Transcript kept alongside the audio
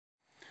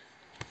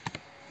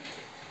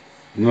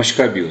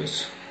Namaskar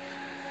viewers.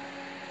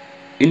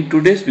 In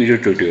today's video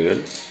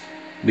tutorial,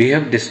 we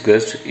have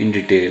discussed in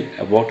detail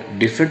about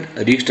different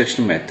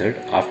reconstruction method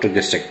after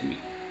gastrectomy.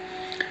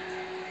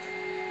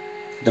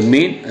 The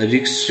main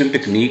reconstruction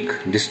technique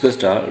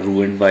discussed are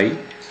Roux-en-Y,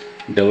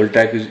 double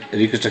tract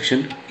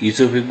reconstruction,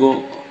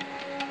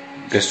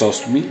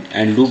 Esopahgo-gastrostomy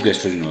and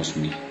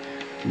Roux-en-Y.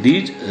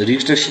 These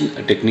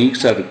reconstruction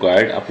techniques are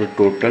required after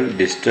total,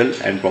 distal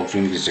and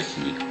proximal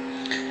gastrectomy.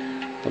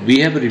 We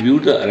have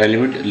reviewed the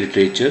relevant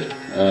literature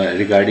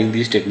regarding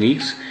these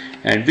techniques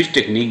and which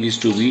technique is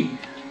to be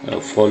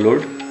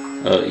followed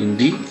in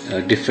the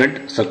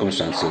different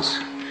circumstances.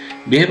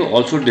 We have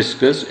also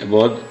discussed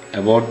about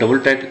double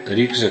tract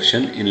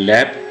reconstruction in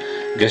lap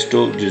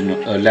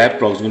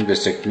proximal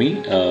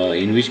gastrectomy,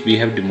 in which we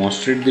have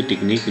demonstrated the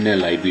technique in a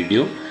live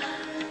video,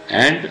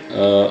 and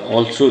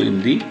also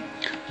in the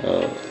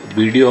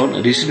video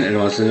on recent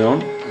advances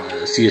on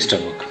CS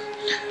stomach.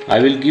 I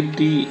will give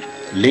the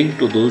link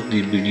to those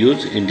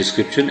videos in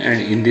description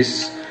and in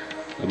this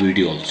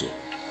video also.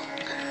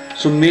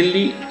 So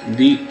mainly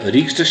the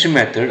reconstruction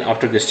method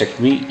after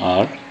gastrectomy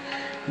are: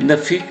 in the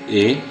fig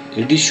A,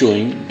 it is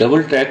showing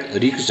double tract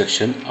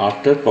reconstruction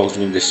after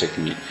proximal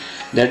gastrectomy,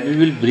 that we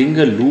will bring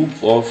a loop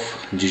of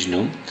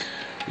jejunum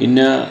in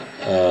a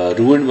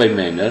Roux-en-Y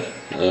manner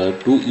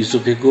to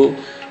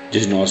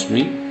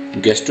esophago-jejunostomy,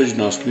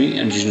 gastrojejunostomy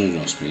and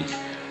jejuno-jejunostomy.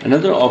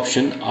 Another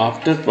option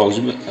after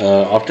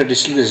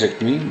distal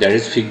gastrectomy, that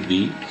is fig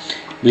B,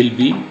 will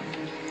be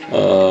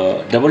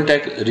double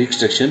tract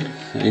reconstruction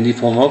in the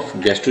form of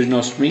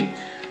gastrojejunostomy,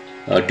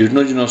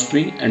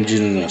 duodenojejunistomy and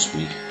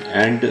jejuno-jejunostomy.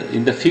 And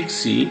in the fig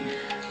C,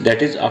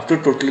 that is after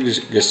total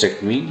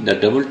gastrectomy, the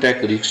double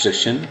tract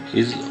reconstruction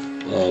is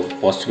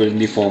possible in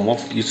the form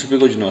of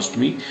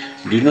esophago-jejunostomy,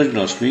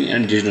 duodenojejunistomy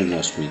and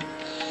jejuno-jejunostomy.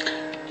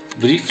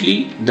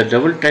 Briefly, the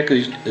double tract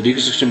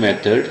reconstruction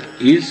method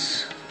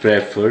is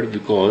preferred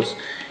because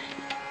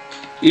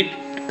it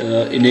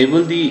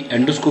enables the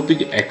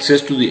endoscopic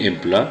access to the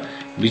ampulla,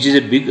 which is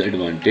a big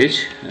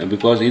advantage,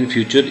 because in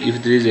future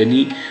if there is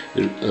any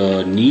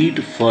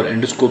need for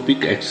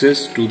endoscopic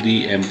access to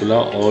the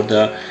ampulla or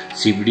the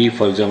CBD,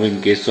 for example in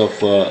case of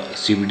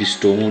CBD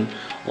stone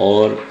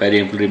or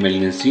periampullary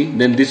malignancy,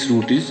 then this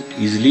route is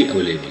easily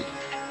available.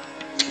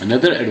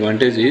 Another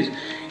advantage is,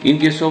 in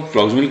case of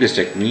proximal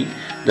gastrectomy,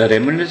 the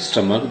remnant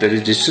stomach, that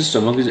is distal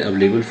stomach, is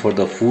available for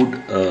the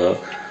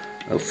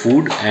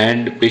food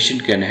and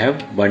patient can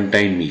have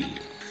one-time meal.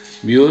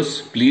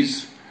 Viewers,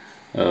 please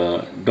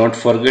don't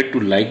forget to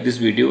like this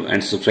video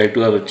and subscribe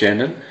to our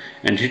channel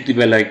and hit the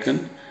bell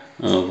icon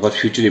for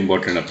future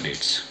important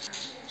updates.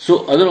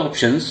 So other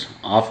options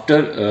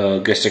after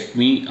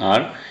gastrectomy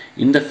are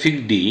in the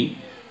fig D,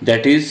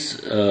 that is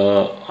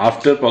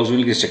after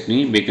proximal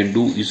gastrectomy we can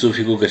do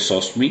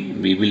esophago-gastrostomy.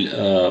 We will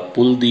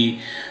pull the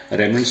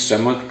remnant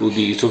stomach to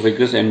the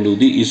esophagus and do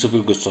the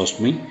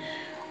esophago-gastrostomy,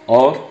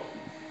 or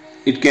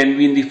it can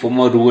be in the form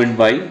of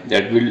Roux-en-Y,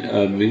 that will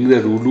bring the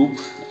Roux loop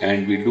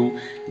and we do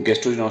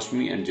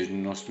gastrojejunostomy and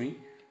jejunostomy.